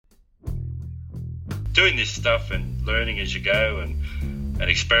doing this stuff and learning as you go and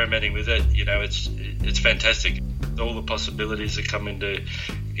experimenting with it, it's fantastic. All the possibilities that come into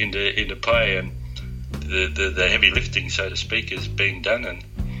play, and the heavy lifting, so to speak, is being done, and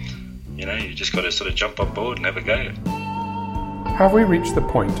you just got to sort of jump on board and have a go. Have we reached the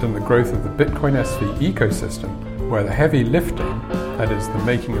point in the growth of the Bitcoin SV ecosystem where the heavy lifting, that is the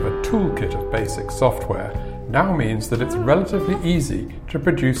making of a toolkit of basic software, now means that it's relatively easy to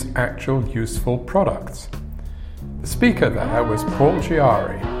produce actual useful products? The speaker there was Paul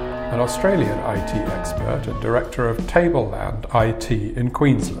Chiari, an Australian IT expert and director of Tableland IT in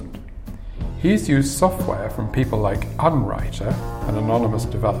Queensland. He's used software from people like Unwriter, an anonymous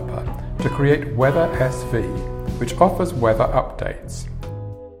developer, to create Weather SV, which offers weather updates.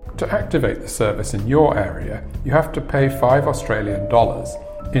 To activate the service in your area, you have to pay $5 Australian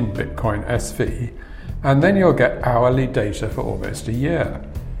in Bitcoin SV, and then you'll get hourly data for almost a year.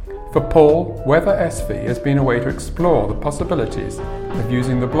 For Paul, Weather SV has been a way to explore the possibilities of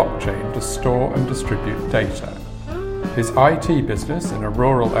using the blockchain to store and distribute data. His IT business in a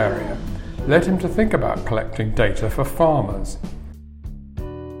rural area led him to think about collecting data for farmers.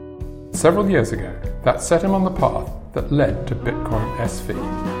 Several years ago, that set him on the path that led to Bitcoin SV.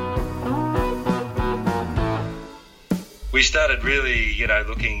 We started really,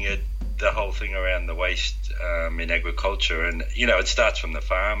 looking at the whole thing around the waste in agriculture, and it starts from the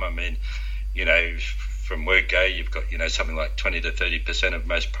farm. I mean, from word go, you've got something like 20 to 30% of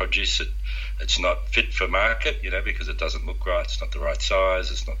most produce it's not fit for market, because it doesn't look right, it's not the right size,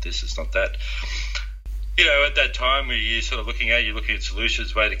 it's not this, it's not that. At that time, you're sort of looking at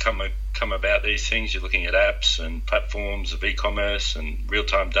solutions, way to come about these things. You're looking at apps and platforms of e-commerce and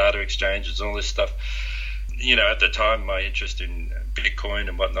real-time data exchanges and all this stuff. At the time, my interest in Bitcoin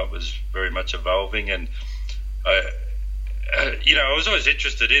and whatnot was very much evolving, and I was always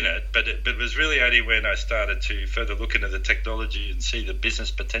interested in it, but it was really only when I started to further look into the technology and see the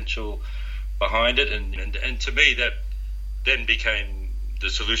business potential behind it, and to me that then became the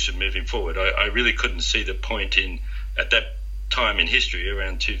solution moving forward. I really couldn't see the point at that time in history,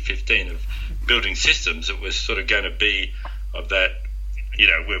 around 2015, of building systems that was sort of going to be of that,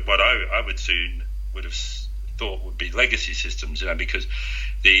 what I would have thought would be legacy systems, because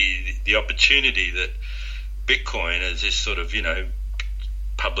the opportunity that Bitcoin as this sort of,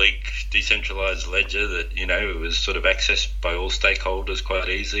 public decentralized ledger that, it was sort of accessed by all stakeholders quite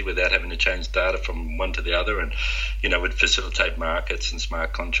easily without having to change data from one to the other, and, would facilitate markets and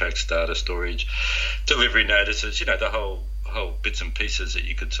smart contracts, data storage, delivery notices, the whole bits and pieces that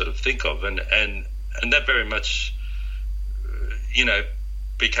you could sort of think of. And that very much,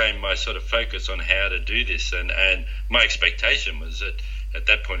 became my sort of focus on how to do this. And my expectation was that at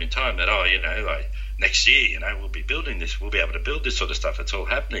that point in time that, next year, we'll be building this, we'll be able to build this sort of stuff. It's all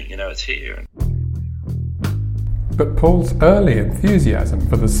happening, it's here. But Paul's early enthusiasm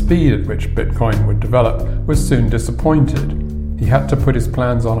for the speed at which Bitcoin would develop was soon disappointed. He had to put his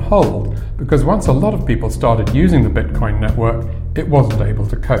plans on hold because once a lot of people started using the Bitcoin network, it wasn't able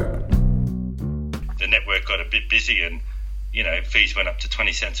to cope. The network got a bit busy and, fees went up to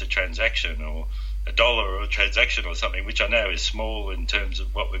 20 cents a transaction or $1 a transaction or something, which I know is small in terms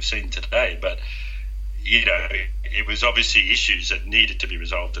of what we've seen today, but it was obviously issues that needed to be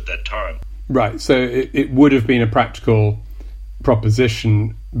resolved at that time. Right, so it would have been a practical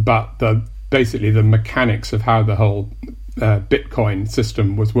proposition, but basically the mechanics of how the whole Bitcoin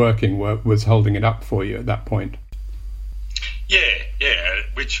system was working was holding it up for you at that point. Yeah,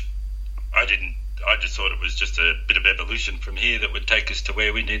 which I didn't. I just thought it was just a bit of evolution from here that would take us to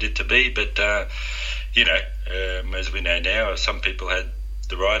where we needed to be. But, as we know now, some people had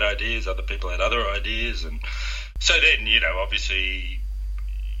the right ideas, other people had other ideas. And so then, obviously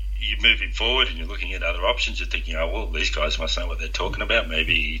you're moving forward and you're looking at other options. You're thinking, these guys must know what they're talking about.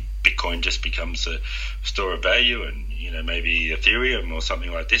 Maybe Bitcoin just becomes a store of value and, maybe Ethereum or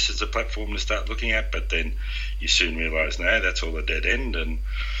something like this is a platform to start looking at. But then you soon realise, no, that's all a dead end. And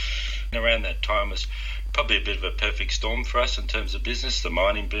around that time was probably a bit of a perfect storm for us in terms of business. The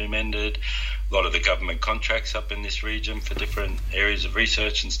mining boom ended. A lot of the government contracts up in this region for different areas of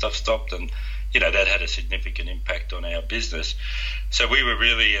research and stuff stopped, and that had a significant impact on our business. So we were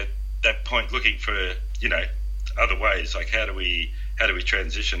really at that point looking for other ways, like how do we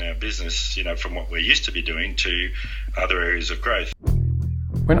transition our business from what we're used to be doing to other areas of growth.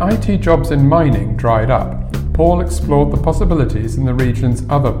 When IT jobs in mining dried up, Paul explored the possibilities in the region's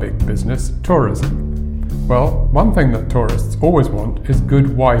other big business, tourism. Well, one thing that tourists always want is good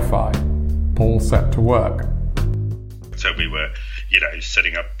Wi-Fi. Paul set to work. So we were,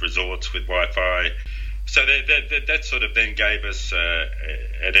 setting up resorts with Wi-Fi, So that sort of then gave us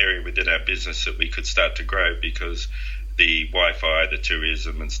an area within our business that we could start to grow, because the Wi-Fi, the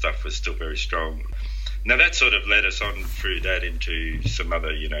tourism and stuff was still very strong. Now that sort of led us on through that into some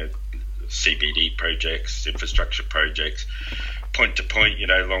other, CBD projects, infrastructure projects, point-to-point,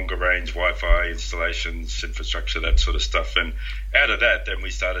 longer range Wi-Fi installations, infrastructure, that sort of stuff. And out of that, then we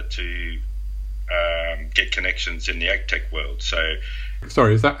started to get connections in the ag tech world. So,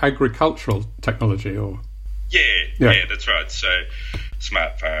 sorry, is that agricultural technology or? Yeah, that's right. So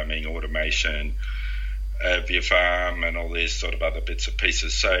smart farming, automation of your farm and all these sort of other bits and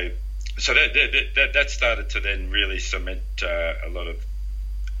pieces. So that started to then really cement a lot of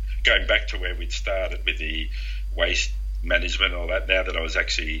going back to where we'd started with the waste management and all that. Now that I was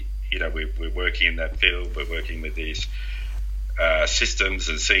actually, we're working in that field, we're working with these systems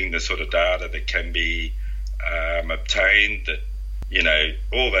and seeing the sort of data that can be obtained, that,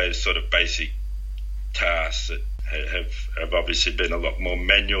 all those sort of basic tasks that have obviously been a lot more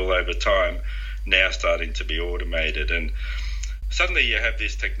manual over time, now starting to be automated. And suddenly you have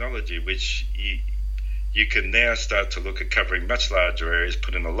this technology which you can now start to look at covering much larger areas,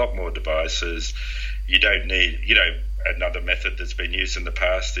 put in a lot more devices. You don't need, another method that's been used in the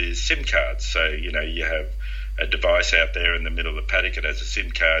past is SIM cards. So, you have a device out there in the middle of the paddock, it has a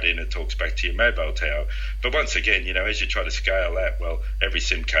SIM card in, it talks back to your mobile tower. But once again, as you try to scale that, well, every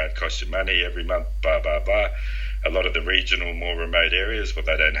SIM card costs you money every month, blah, blah, blah. A lot of the regional, more remote areas, well,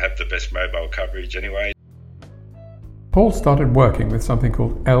 they don't have the best mobile coverage anyway. Paul started working with something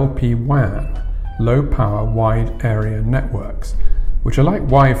called LPWAN, Low Power Wide Area Networks, which are like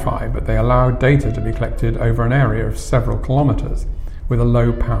Wi-Fi, but they allow data to be collected over an area of several kilometres with a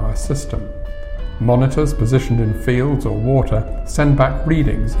low power system. Monitors positioned in fields or water send back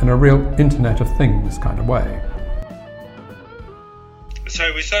readings in a real Internet of Things kind of way.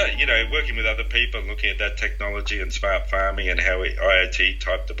 So we started, working with other people and looking at that technology and smart farming and how IoT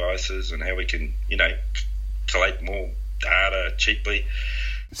type devices and how we can, collect more data cheaply.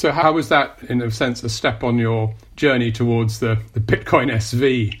 So how was that, in a sense, a step on your journey towards the Bitcoin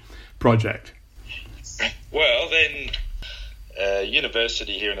SV project? Well, then a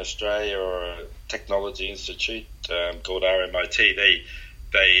university here in Australia, or a technology institute called RMIT, they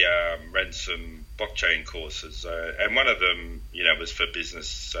ran some blockchain courses, and one of them, was for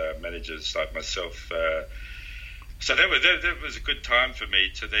business managers like myself. So that was a good time for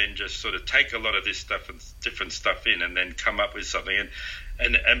me to then just sort of take a lot of this stuff and different stuff in, and then come up with something.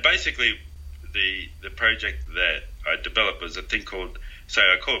 And basically, the project that I developed was a thing called, so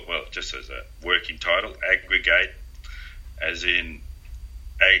I call it, well, just as a working title, Aggregate, as in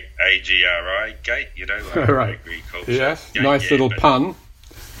AGRI gate, like right. Agriculture. Yes, gate, nice little pun.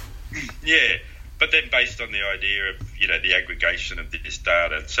 Yeah, but then based on the idea of, the aggregation of this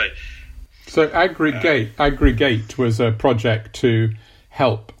data. So Aggregate was a project to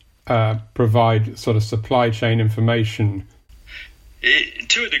help provide sort of supply chain information.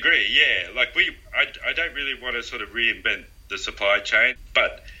 To a degree, yeah. Like I don't really want to sort of reinvent the supply chain,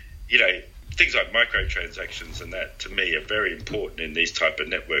 but things like microtransactions and that, to me, are very important in these type of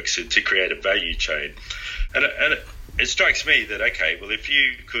networks to create a value chain. And it strikes me that, okay, well, if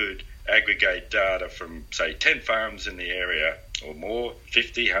you could aggregate data from, say, 10 farms in the area or more,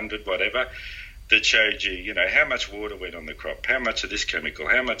 50, 100, whatever, that showed you, how much water went on the crop, how much of this chemical,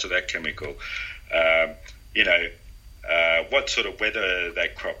 how much of that chemical, what sort of weather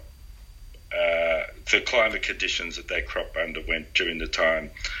that crop, the climate conditions that crop underwent during the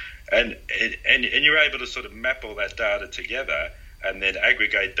time. And you're able to sort of map all that data together and then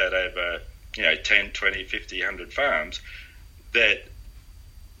aggregate that over, 10, 20, 50, 100 farms, that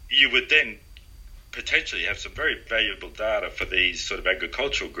you would then potentially have some very valuable data for these sort of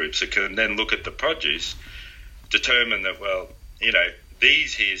agricultural groups that can then look at the produce, determine that, well,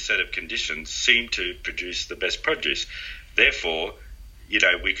 these here set of conditions seem to produce the best produce. Therefore,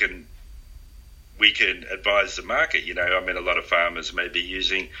 we can advise the market. A lot of farmers may be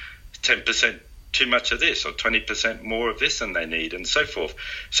using 10% too much of this or 20% more of this than they need, and so forth.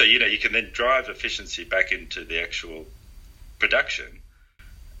 So, you can then drive efficiency back into the actual production.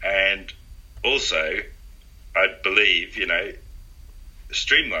 And also, I believe,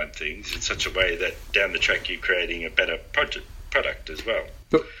 streamline things in such a way that down the track you're creating a better product as well.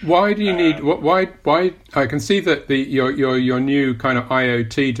 But why do you need? Why? I can see that your new kind of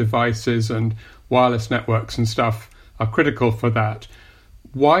IoT devices and wireless networks and stuff are critical for that.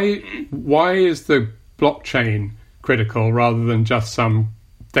 Why is the blockchain critical rather than just some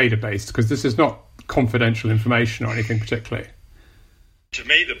database? Because this is not confidential information or anything particularly. To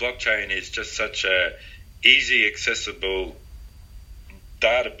me, the blockchain is just such a easy, accessible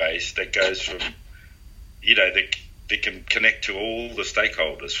database that goes from that can connect to all the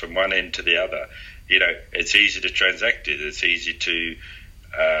stakeholders from one end to the other. It's easy to transact it. It's easy to,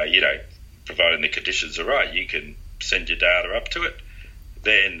 providing the conditions are right, you can send your data up to it.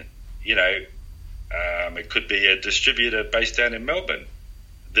 Then, it could be a distributor based down in Melbourne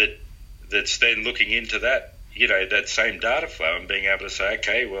that's then looking into that, that same data flow and being able to say,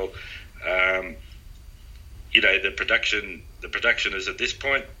 okay, well, the production is at this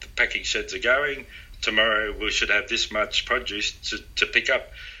point, the packing sheds are going, tomorrow we should have this much produce to pick up.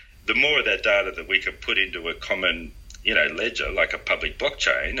 The more of that data that we can put into a common, ledger, like a public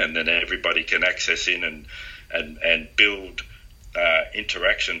blockchain, and then everybody can access in and build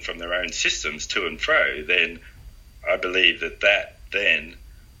interaction from their own systems to and fro, then I believe that then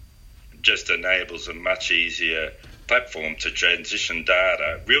just enables a much easier platform to transition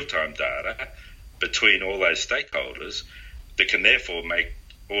data, real-time data, between all those stakeholders that can therefore make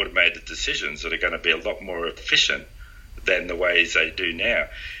automated decisions that are going to be a lot more efficient than the ways they do now.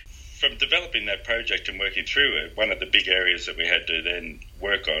 From developing that project and working through it, one of the big areas that we had to then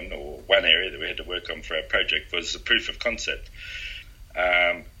work on, or one area that we had to work on for our project, was the proof of concept.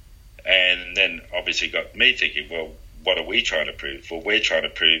 And then obviously got me thinking, well, what are we trying to prove? Well, we're trying to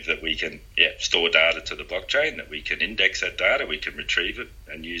prove that we can store data to the blockchain, that we can index that data, we can retrieve it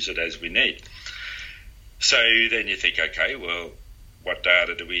and use it as we need. So then you think, okay, well, what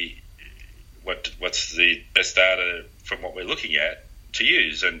data what's the best data from what we're looking at to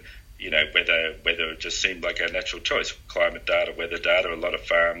use? And, whether it just seemed like our natural choice. Climate data, weather data, a lot of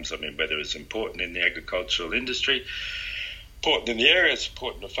farms, weather is important in the agricultural industry, important in the area, it's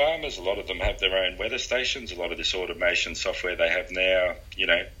important to farmers. A lot of them have their own weather stations. A lot of this automation software they have now,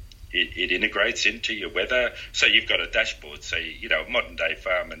 it integrates into your weather. So you've got a dashboard. So, a modern day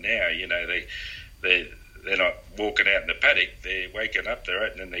farmer now, they're not walking out in the paddock. They're waking up, they're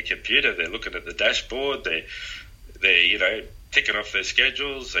opening their computer, they're looking at the dashboard, they're ticking off their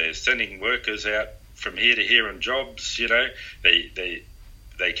schedules, they're sending workers out from here to here on jobs,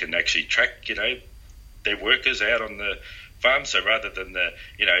 they can actually track, their workers out on the farm. So rather than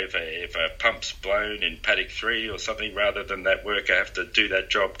if a pump's blown in paddock 3 or something, rather than that worker have to do that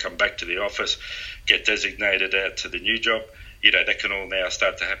job, come back to the office, get designated out to the new job, that can all now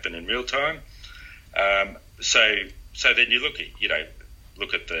start to happen in real time. So then you look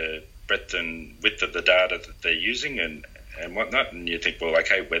at the breadth and width of the data that they're using and whatnot, and you think, well,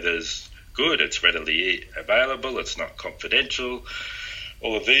 okay, weather's good, it's readily available, it's not confidential,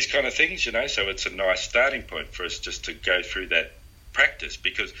 all of these kind of things, so it's a nice starting point for us just to go through that practice,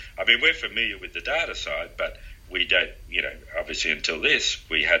 because, we're familiar with the data side, but we don't, obviously until this,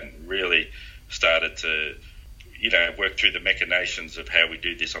 we hadn't really started to, work through the machinations of how we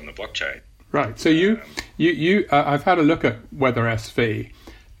do this on the blockchain. Right. So you I've had a look at Weather SV,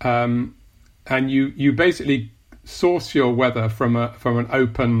 and you basically source your weather from an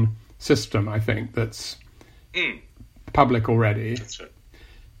open system, I think, that's public already. That's right.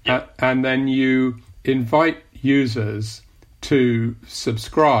 Yep. And then you invite users to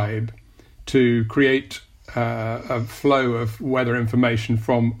subscribe to create a flow of weather information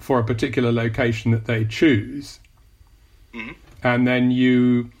for a particular location that they choose, and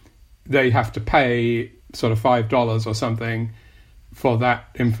then they have to pay sort of $5 or something for that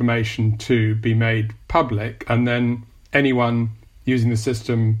information to be made public, and then anyone using the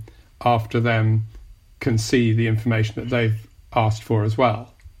system after them can see the information that they've asked for as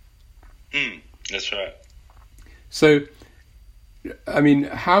well. That's right. So,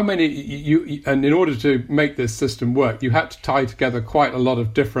 how many and in order to make this system work, you had to tie together quite a lot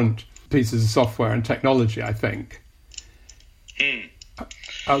of different pieces of software and technology, I think.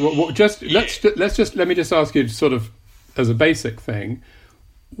 Let me just ask you, sort of as a basic thing,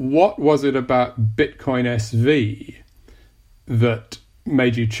 what was it about Bitcoin SV that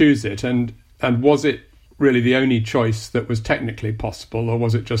made you choose it, and was it really the only choice that was technically possible, or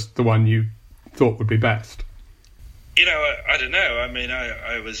was it just the one you thought would be best? I don't know.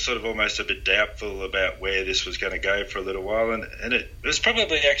 I was sort of almost a bit doubtful about where this was going to go for a little while, and it was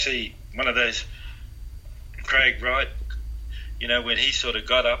probably actually one of those, Craig Wright, when he sort of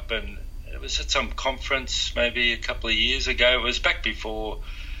got up, and it was at some conference maybe a couple of years ago. It was back before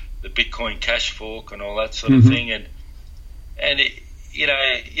the Bitcoin Cash fork and all that sort of thing, and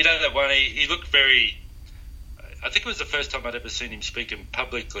that one, he looked very, I think it was the first time I'd ever seen him speaking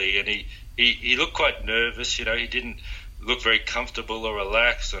publicly, and he looked quite nervous, he didn't look very comfortable or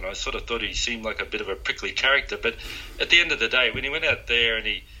relaxed, and I sort of thought he seemed like a bit of a prickly character. But at the end of the day, when he went out there and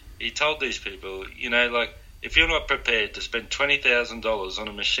he told these people, if you're not prepared to spend $20,000 on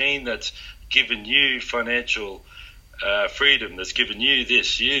a machine that's given you financial freedom, that's given you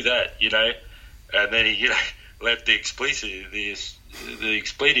this, you that, and then he left the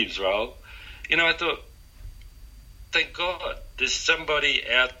expletives role. I thought, thank God, there's somebody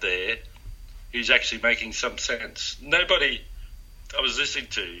out there who's actually making some sense. Nobody I was listening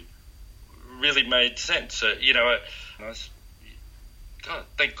to really made sense. So, God,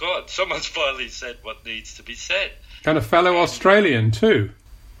 thank God, someone's finally said what needs to be said. And a fellow Australian too.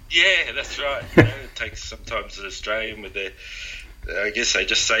 Yeah, that's right. It takes sometimes an Australian with their, I guess they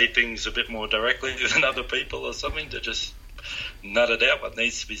just say things a bit more directly than other people or something to just nut it out what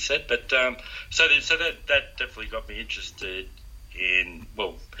needs to be said. But so that definitely got me interested in,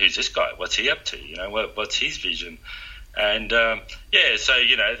 well, who's this guy? What's he up to? What's his vision? And then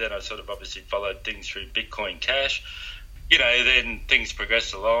I sort of obviously followed things through Bitcoin Cash. Then things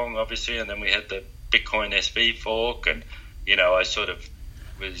progressed along, obviously, and then we had the Bitcoin SV fork, and I sort of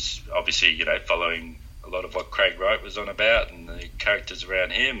was obviously following a lot of what Craig Wright was on about and the characters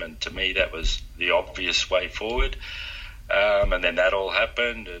around him, and to me that was the obvious way forward. And then that all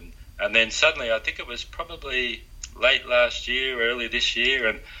happened, and then suddenly I think it was probably late last year, early this year,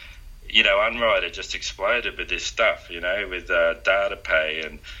 and Unwriter just exploded with this stuff, with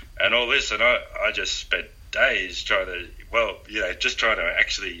DataPay and all this, and I just spent days trying to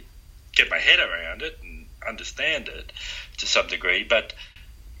actually get my head around it and understand it to some degree. But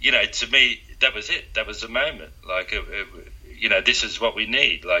to me, that was it. That was the moment. Like, this is what we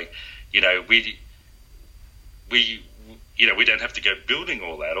need. Like, we don't have to go building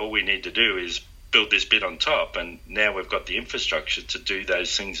all that. All we need to do is build this bit on top, and now we've got the infrastructure to do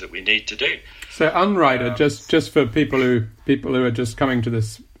those things that we need to do. So Unwriter, just for people who are just coming to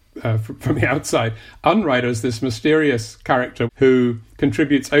this from the outside, Unwriter is this mysterious character who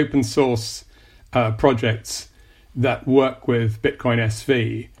contributes open source projects that work with Bitcoin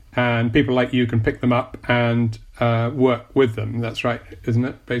SV, and people like you can pick them up and work with them. That's right, isn't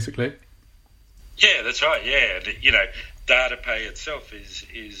it, basically? Yeah, that's right, yeah. DataPay itself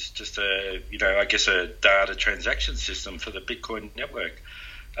is just a data transaction system for the Bitcoin network.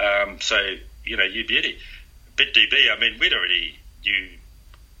 You beauty. BitDB, I mean, we'd already knew,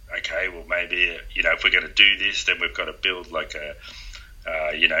 okay, well, maybe, if we're going to do this, then we've got to build like a,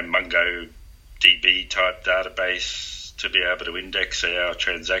 MongoDB type database to be able to index our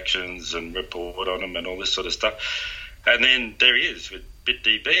transactions and report on them and all this sort of stuff. And then there he is with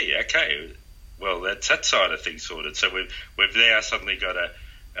BitDB. Okay, well, that's that side of things sorted. So we've now suddenly got a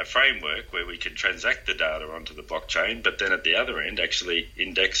framework where we can transact the data onto the blockchain, but then at the other end actually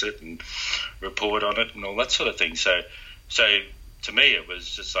index it and report on it and all that sort of thing. So to me, it was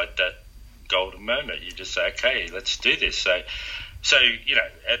just like that golden moment. You just say, okay, let's do this. So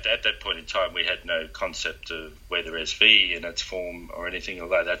at that point in time, we had no concept of Weather SV in its form or anything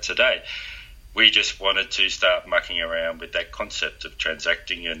like that today. We just wanted to start mucking around with that concept of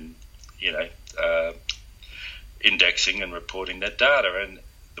transacting and, indexing and reporting that data, and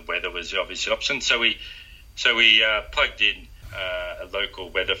the weather was the obvious option. So we plugged in a local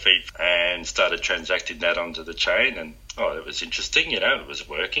weather feed and started transacting that onto the chain, and it was interesting. It was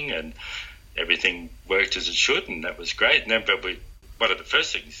working and everything worked as it should, and that was great. And then, one of the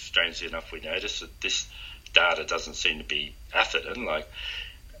first things, strangely enough, we noticed that this data doesn't seem to be Atherton.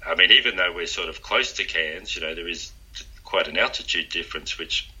 Even though we're sort of close to Cairns, there is quite an altitude difference,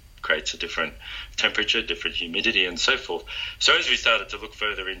 which creates a different temperature, different humidity, and so forth. So as we started to look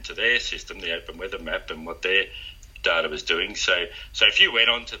further into their system, the Open Weather Map, and what their data was doing, so if you went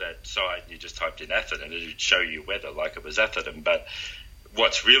onto that site and you just typed in Atherton, it would show you weather like it was Atherton. But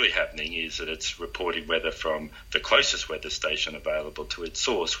what's really happening is that it's reporting weather from the closest weather station available to its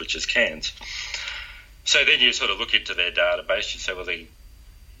source, which is Cairns. So then you sort of look into their database, you say, well,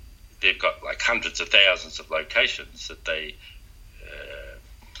 they've got like hundreds of thousands of locations that they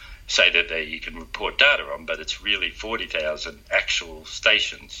say that you can report data on, but it's really 40,000 actual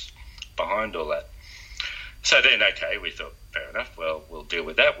stations behind all that. So then, okay, we thought, fair enough, well, we'll deal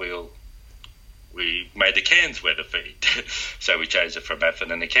with that. We made the Cairns weather feed. So we changed it from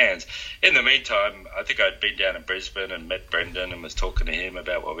Atherton to Cairns. In the meantime, I think I'd been down in Brisbane and met Brendan and was talking to him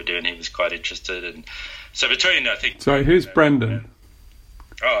about what we're doing. He was quite interested. And so between, I think... Sorry, who's Brendan?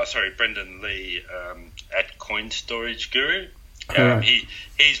 Brendan Lee at Coin Storage Guru.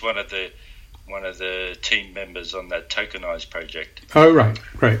 He's one of the team members on that tokenized project. Oh, right,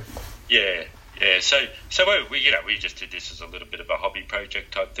 great. Yeah. So we just did this as a little bit of a hobby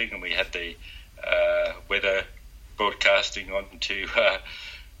project type thing, and we had the weather broadcasting onto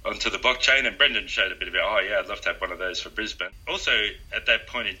the blockchain. And Brendan showed a bit of it. I'd love to have one of those for Brisbane. Also, at that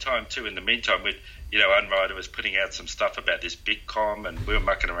point in time too, in the meantime, Unwriter was putting out some stuff about this Bitcom, and we were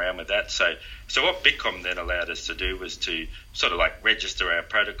mucking around with that. So what Bitcom then allowed us to do was to sort of like register our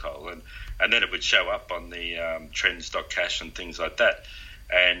protocol, and and then it would show up on the trends.cash and things like that.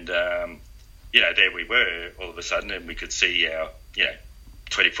 And, there we were all of a sudden, and we could see our,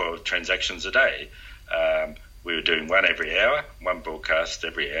 24 transactions a day. We were doing one every hour, one broadcast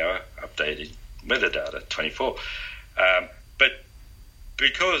every hour, updating weather data 24. But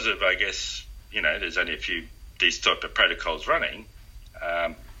because of, I guess, there's only a few these type of protocols running,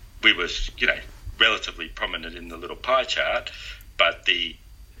 we were, relatively prominent in the little pie chart, but the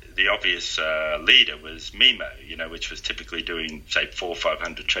obvious leader was MeMo, which was typically doing, say, 400 or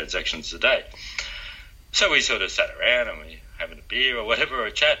 500 transactions a day. So we sort of sat around and we having a beer or whatever, or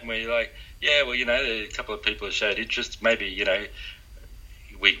a chat, and we like, yeah, well, a couple of people have showed interest. Maybe,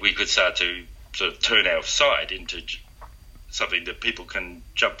 we could start to sort of turn our site into something that people can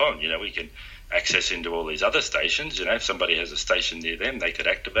jump on. We can access into all these other stations. If somebody has a station near them, they could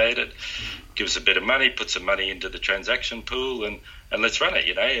activate it, give us a bit of money, put some money into the transaction pool, and let's run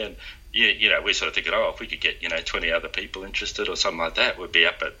it, And, we're sort of thinking, if we could get, 20 other people interested or something like that, we'd be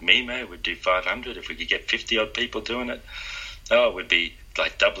up at MeMo, we'd do 500. If we could get 50 odd people doing it, we'd be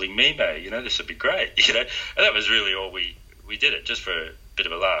like doubling MeMo, this would be great, And that was really all we did it, just for a bit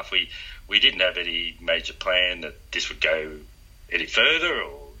of a laugh. We didn't have any major plan that this would go any further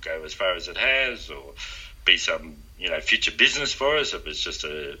or go as far as it has or be some, future business for us. It was just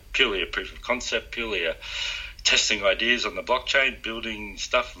purely a proof of concept, purely a testing ideas on the blockchain, building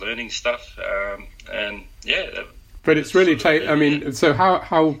stuff, learning stuff, and yeah. But it's really so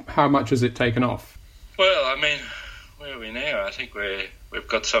how much has it taken off? Well, where are we now? I think we've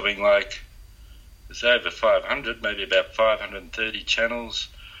got something like, it's over 500, maybe about 530 channels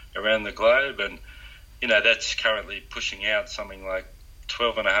around the globe, and that's currently pushing out something like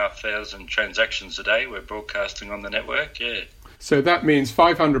 12,500 transactions a day we're broadcasting on the network. Yeah. So that means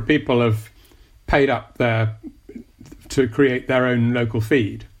 500 people have paid up to create their own local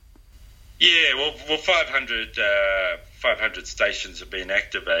feed. Yeah, well 500 stations have been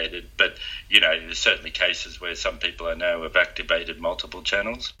activated, but there's certainly cases where some people I know have activated multiple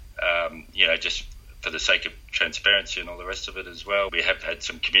channels. Just for the sake of transparency and all the rest of it as well. We have had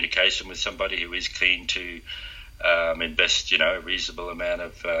some communication with somebody who is keen to invest, a reasonable amount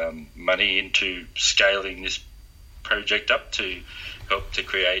of money into scaling this project up to help to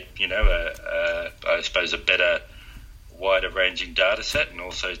create, I suppose, a better, wider-ranging data set, and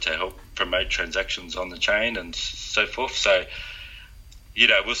also to help promote transactions on the chain and so forth. So,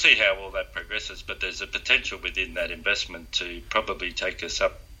 we'll see how all that progresses, but there's a potential within that investment to probably take us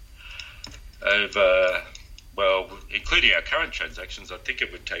up over, well, including our current transactions, I think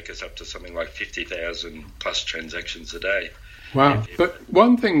it would take us up to something like 50,000 plus transactions a day. Wow. But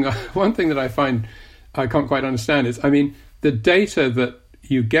one thing that I find I can't quite understand is, the data that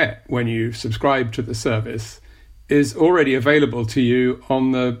you get when you subscribe to the service is already available to you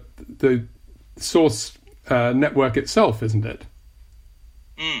on the source network itself, isn't it?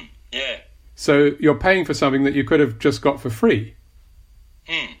 Yeah. So you're paying for something that you could have just got for free.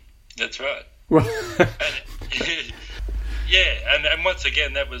 That's right. Well, yeah, and once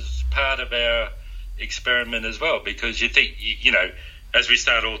again, that was part of our experiment as well, because you think, as we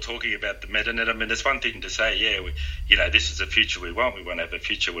start all talking about the MetaNet, it's one thing to say, this is the future we want. We want to have a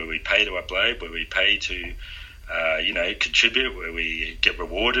future where we pay to upload, where we pay to, contribute, where we get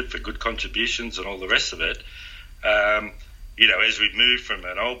rewarded for good contributions and all the rest of it. As we move from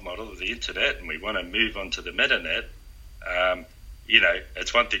an old model of the internet and we want to move on to the MetaNet,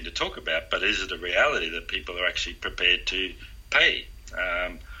 it's one thing to talk about, but is it a reality that people are actually prepared to pay?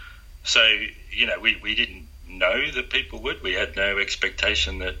 We didn't know that people would. We had no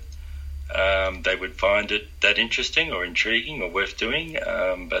expectation that they would find it that interesting or intriguing or worth doing.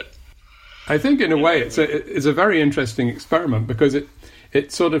 But I think in a way it's a very interesting experiment, because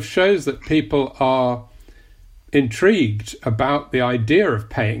it sort of shows that people are intrigued about the idea of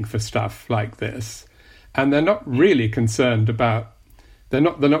paying for stuff like this, and they're not really concerned about. They're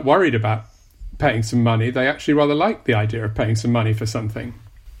not worried about paying some money. They actually rather like the idea of paying some money for something.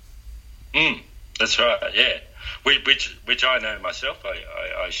 That's right. Yeah, which I know myself.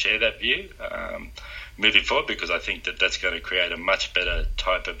 I share that view moving forward, because I think that's going to create a much better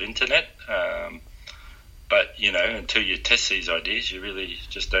type of internet. But until you test these ideas, you really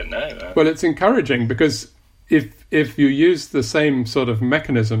just don't know. Well, it's encouraging, because if you use the same sort of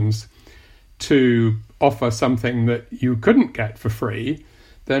mechanisms to offer something that you couldn't get for free,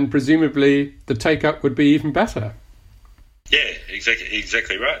 then presumably the take-up would be even better. Yeah,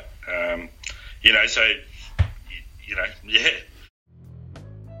 exactly right. Yeah.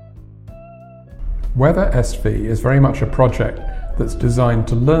 Weather SV is very much a project that's designed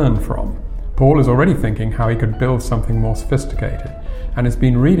to learn from. Paul is already thinking how he could build something more sophisticated, and has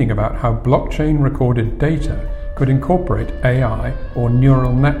been reading about how blockchain-recorded data could incorporate AI or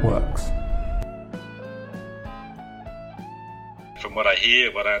neural networks. From what I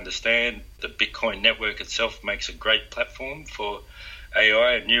hear, what I understand, the Bitcoin network itself makes a great platform for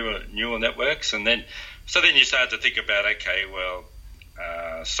AI and neural networks. And then you start to think about, okay, well,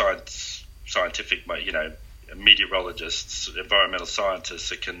 scientific, meteorologists, environmental scientists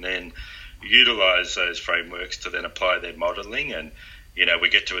that can then utilize those frameworks to then apply their modeling. And, we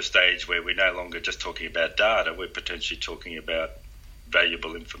get to a stage where we're no longer just talking about data, we're potentially talking about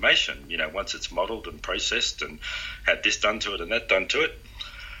valuable information, once it's modeled and processed and had this done to it and that done to it.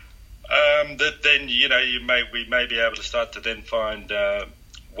 Then we may be able to start to then find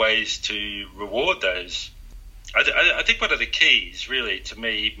ways to reward those. I think one of the keys, really, to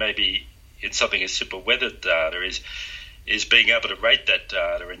me, maybe in something as simple weather data, is being able to rate that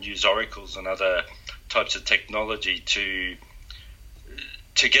data and use oracles and other types of technology to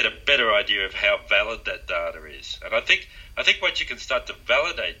get a better idea of how valid that data is. And I think once you can start to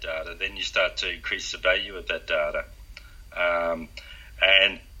validate data, then you start to increase the value of that data.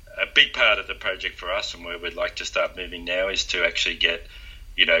 And a big part of the project for us, and where we'd like to start moving now, is to actually get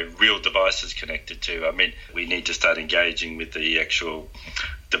real devices connected to. I mean, we need to start engaging with the actual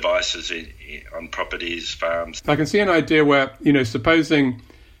devices on properties, farms. I can see an idea where, supposing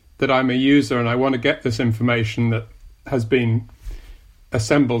that I'm a user and I want to get this information that has been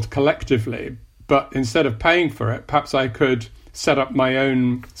assembled collectively, but instead of paying for it, perhaps I could set up my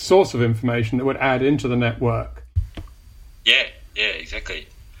own source of information that would add into the network. Yeah, exactly.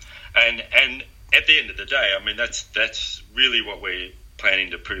 And at the end of the day, I mean, that's really what we're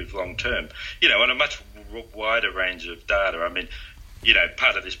planning to prove long term. On a much wider range of data. I mean,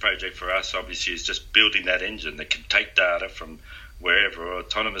 part of this project for us obviously is just building that engine that can take data from wherever,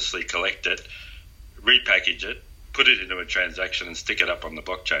 autonomously collect it, repackage it, put it into a transaction and stick it up on the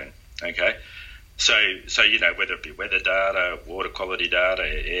blockchain. Okay, so whether it be weather data, water quality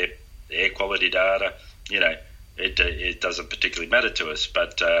data, air quality data, it doesn't particularly matter to us.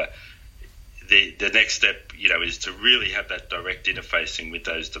 But the next step, is to really have that direct interfacing with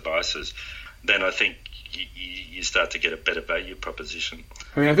those devices. Then I think you start to get a better value proposition.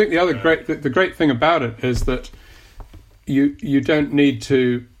 I mean, I think the other great thing about it is that you don't need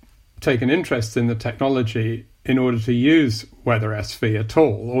to take an interest in the technology in order to use WeatherSV at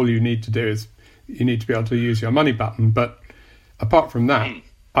all. All you need to do is you need to be able to use your money button. But apart from that,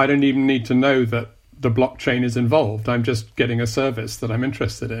 I don't even need to know that the blockchain is involved. I'm just getting a service that I'm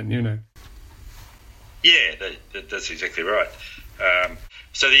interested in, Yeah, that's exactly right.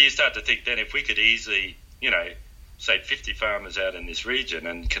 So you start to think then if we could easily, say 50 farmers out in this region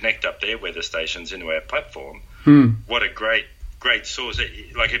and connect up their weather stations into our platform, what a great source.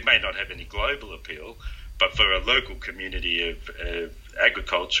 Like, it may not have any global appeal, but for a local community of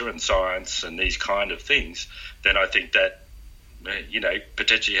agriculture and science and these kind of things, then I think that,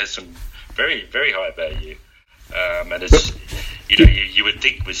 potentially has some very, very high value. And it's, you would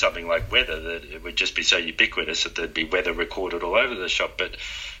think with something like weather that it would just be so ubiquitous that there'd be weather recorded all over the shop, but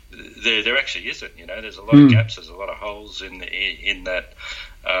there actually isn't. There's a lot of gaps, there's a lot of holes in that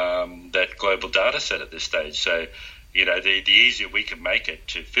that global data set at this stage. So, the easier we can make it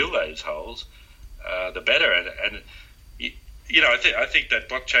to fill those holes, the better. And I think that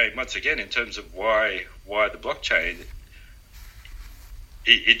blockchain, once again, in terms of why the blockchain,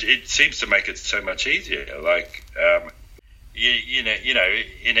 it seems to make it so much easier. Like,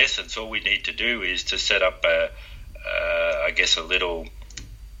 in essence, all we need to do is to set up a little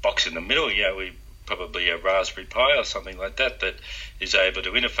box in the middle. We probably a Raspberry Pi or something like that is able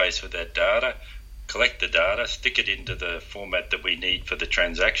to interface with that data, collect the data, stick it into the format that we need for the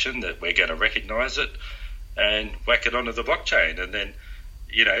transaction, that we're going to recognize it, and whack it onto the blockchain. And then,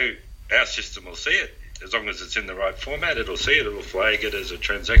 our system will see it. As long as it's in the right format, it'll see it. It'll flag it as a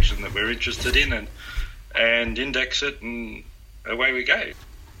transaction that we're interested in and index it, and away we go.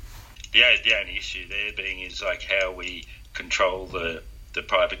 The only issue there being is like how we control the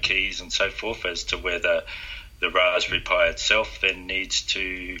private keys and so forth, as to whether the Raspberry Pi itself then needs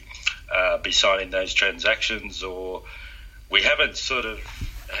to be signing those transactions, or we haven't sort of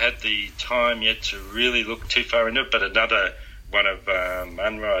had the time yet to really look too far into it. But another one of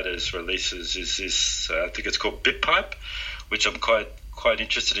Unrider's releases is this, I think it's called BitPipe, which I'm quite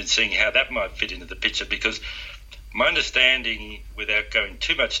interested in seeing how that might fit into the picture, because my understanding, without going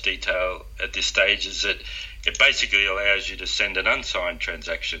too much detail at this stage, is that it basically allows you to send an unsigned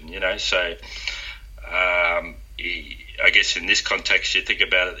transaction, so I guess in this context, you think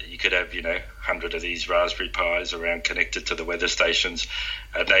about it, that you could have, 100 of these Raspberry Pis around connected to the weather stations,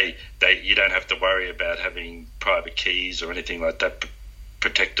 and you don't have to worry about having private keys or anything like that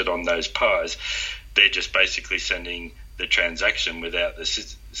protected on those pies. They're just basically sending the transaction without the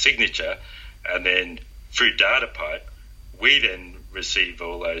signature, and then through DataPipe, we then receive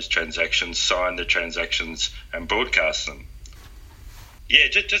all those transactions, sign the transactions, and broadcast them. Yeah,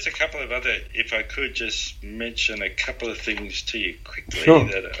 just a couple of other, if I could just mention a couple of things to you quickly. Sure.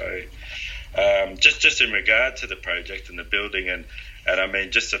 That I, just in regard to the project and the building, and I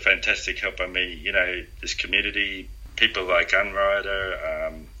mean, just a fantastic help. I mean, you know, this community, people like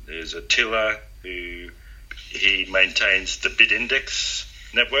Unrider, there's Attila, who he maintains the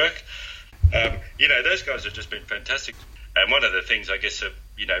BitIndex network. You know, those guys have just been fantastic. And one of the things I guess that,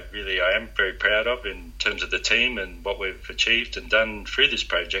 you know, really I am very proud of in terms of the team and what we've achieved and done through this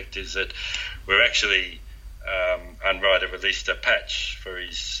project is that we're actually, Unrider released a patch for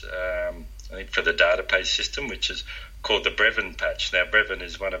his, I think for the database system, which is called the Brevin patch. Now, Brevin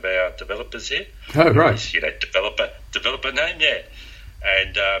is one of our developers here. Oh, right. He's, you know, developer name, yeah.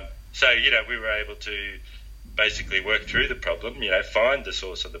 And so, you know, we were able to basically work through the problem, you know, find the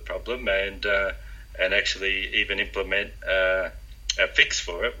source of the problem and actually even implement a fix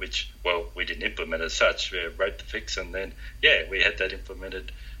for it, which, well, we didn't implement as such. We wrote the fix and then, yeah, we had that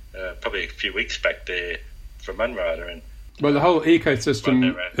implemented probably a few weeks back there from Unrider. And well, the whole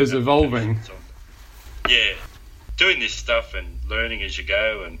ecosystem is evolving. Yeah, doing this stuff and learning as you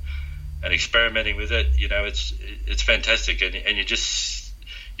go and experimenting with it, you know, it's fantastic. And you just,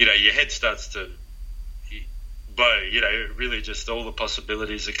 you know, your head starts to blow, you know, really just all the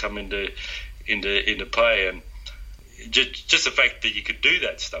possibilities that come into play, and just the fact that you could do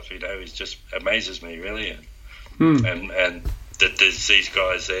that stuff, you know, is just amazes me really, and that there's these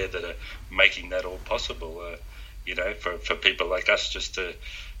guys there that are making that all possible, you know, for people like us just to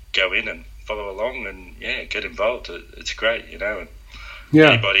go in and follow along and get involved. It's great, you know, and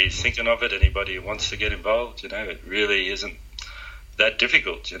anybody who's thinking of it, anybody who wants to get involved, you know, it really isn't that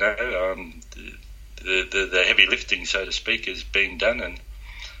difficult, you know. The heavy lifting, so to speak, is being done, and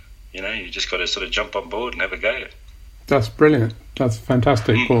you know, you just got to sort of jump on board and have a go. That's brilliant. That's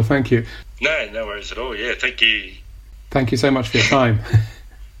fantastic, Paul. Thank you. No worries at all. Yeah, thank you. Thank you so much for your time.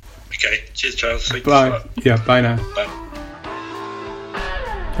 Okay, cheers, Charles. Bye. Yeah, bye now. Bye.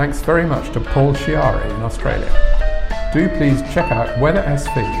 Thanks very much to Paul Chiari in Australia. Do please check out Weather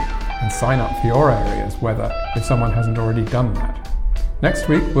SV and sign up for your area's weather if someone hasn't already done that. Next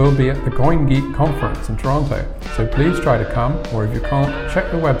week we'll be at the CoinGeek conference in Toronto, so please try to come, or if you can't, check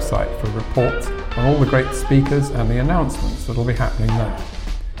the website for reports on all the great speakers and the announcements that will be happening there.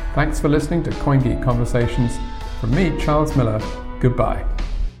 Thanks for listening to CoinGeek Conversations. From me, Charles Miller, goodbye.